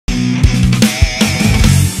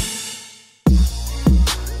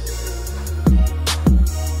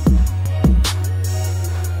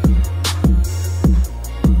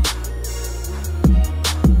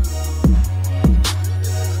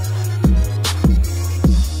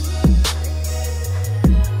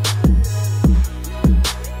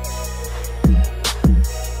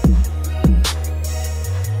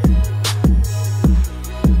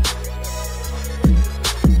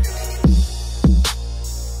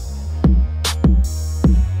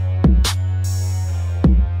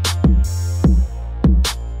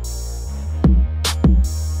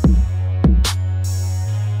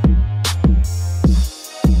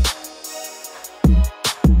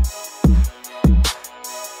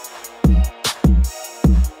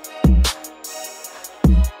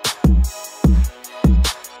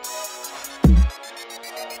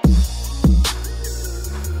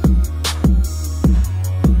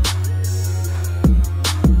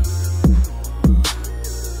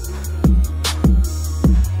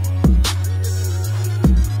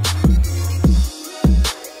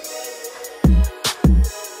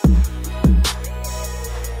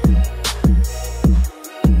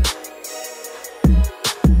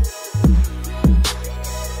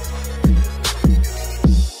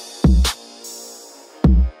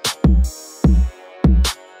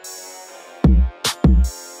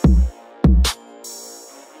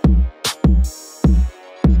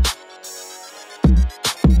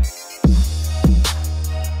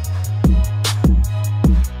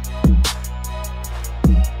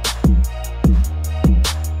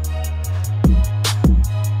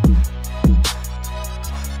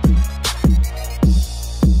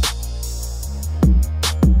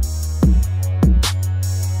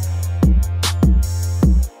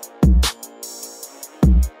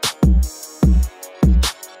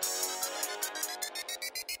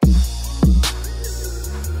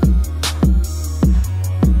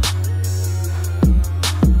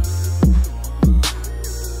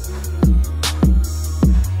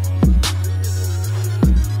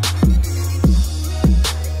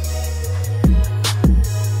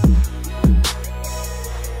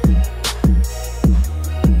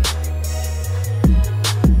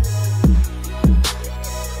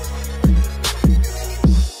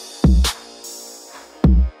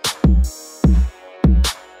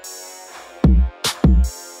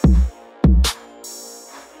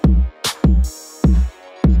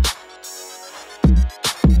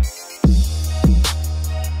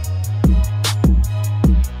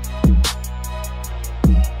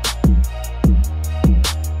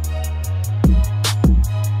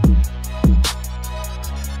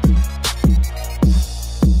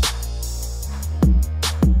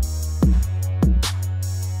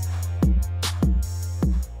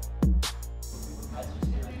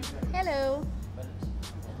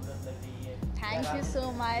Thank you so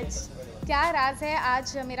much. क्या राज है,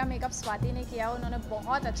 आज मेरा मेकअप स्वाति ने किया, उन्होंने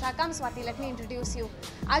बहुत अच्छा काम। Swati, let me introduce you.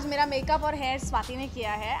 आज मेरा मेकअप और हेयर स्वाति ने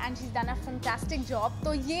किया है and she is done a fantastic job.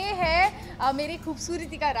 तो ये है मेरी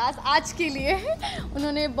खूबसूरती का राज आज के लिए।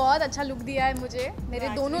 उन्होंने बहुत अच्छा लुक दिया है मुझे, मेरे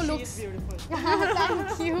दोनों लुक्स।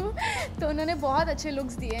 Thank you. तो उन्होंने बहुत अच्छे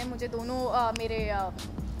लुक्स दिए हैं मुझे दोनों मेरे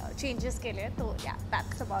चेंजेस के लिए। तो या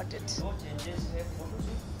दैट्स अबाउट इट। जो चेंजेस है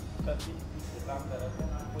फोटोशूट करके पीछे काम कर रहा था,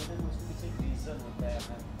 कोई ना उसके पीछे एक रीज़न होता है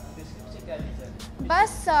अपना, तो इसके पीछे क्या रीज़न है?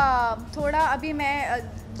 बस थोड़ा अभी मैं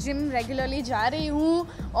जिम रेगुलरली जा रही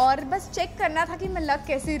हूँ और बस चेक करना था कि मैं लग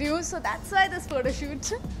कैसी रही हूँ। So that's why this photoshoot.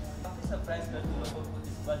 काफ़ी सरप्राइज कर तुम लोगों को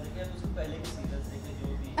इस बार देखे, उसको पहले के सीजन्स देखे जो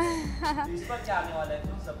भी है, तो इस बार क्या आने वाला है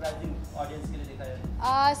कुछ सरप्राइजिंग ऑडियंस के लिए देखा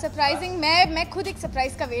जाए? सरप्राइजिंग मैं खुद एक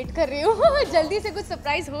सरप्राइज़ का वेट कर रही हूँ। जल्दी से कुछ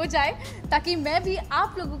सरप्राइज़ हो जाए ताकि मैं भी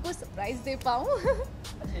आप लोगों को सरप्राइज़ दे पाऊँ।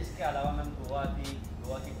 अच्छा, इसके अलावा मैम गोवा की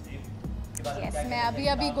ट्रिप के बारे में यस, क्या मैं कहना अभी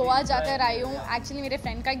चाहिए? गोवा काफ़ी जाकर आई हूँ। enjoy एक्चुअली मेरे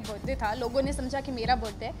फ्रेंड का एक बर्थडे था, लोगों ने समझा कि मेरा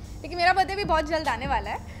बर्थडे है, लेकिन मेरा बर्थडे भी बहुत जल्द आने वाला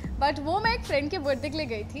है। बट वो मैं एक फ्रेंड के बर्थडे के लिए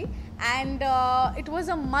गई थी and it was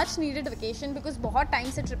a much needed vacation because बहुत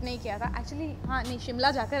टाइम से ट्रिप नहीं किया था। एक्चुअली हाँ नहीं,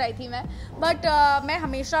 शिमला जाकर आई थी मैं। बट मैं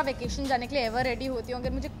हमेशा वेकेशन जाने के लिए एवर रेडी होती हूँ।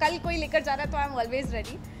 अगर मुझे कल कोई लेकर जा रहा है तो आई एम ऑलवेज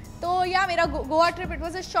रेडी। तो या मेरा Goa trip, it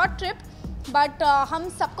was a short trip but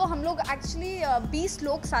हम लोग एक्चुअली 20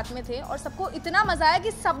 लोग साथ में थे और सबको इतना मज़ा आया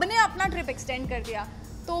कि सबने अपना ट्रिप एक्सटेंड कर दिया।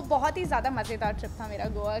 तो बहुत ही ज़्यादा मज़ेदार ट्रिप था मेरा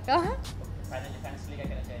गोवा का। फैंस के लिए क्या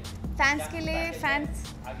कहना चाहिए? फैंस के लिए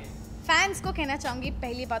आगे फैंस को कहना चाहूँगी,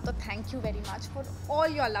 पहली बात तो thank you very much for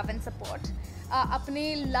all your love and support. अपने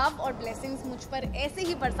लव और ब्लेसिंग्स मुझ पर ऐसे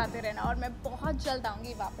ही बरसाते रहना और मैं बहुत जल्द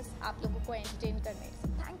आऊँगी वापस आप लोगों को एंटरटेन करने।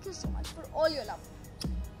 Thank you so much for all your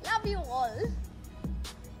love you all.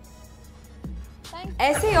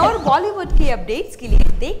 ऐसे और बॉलीवुड के अपडेट्स के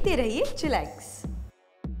लिए देखते रहिए चिलैक्स।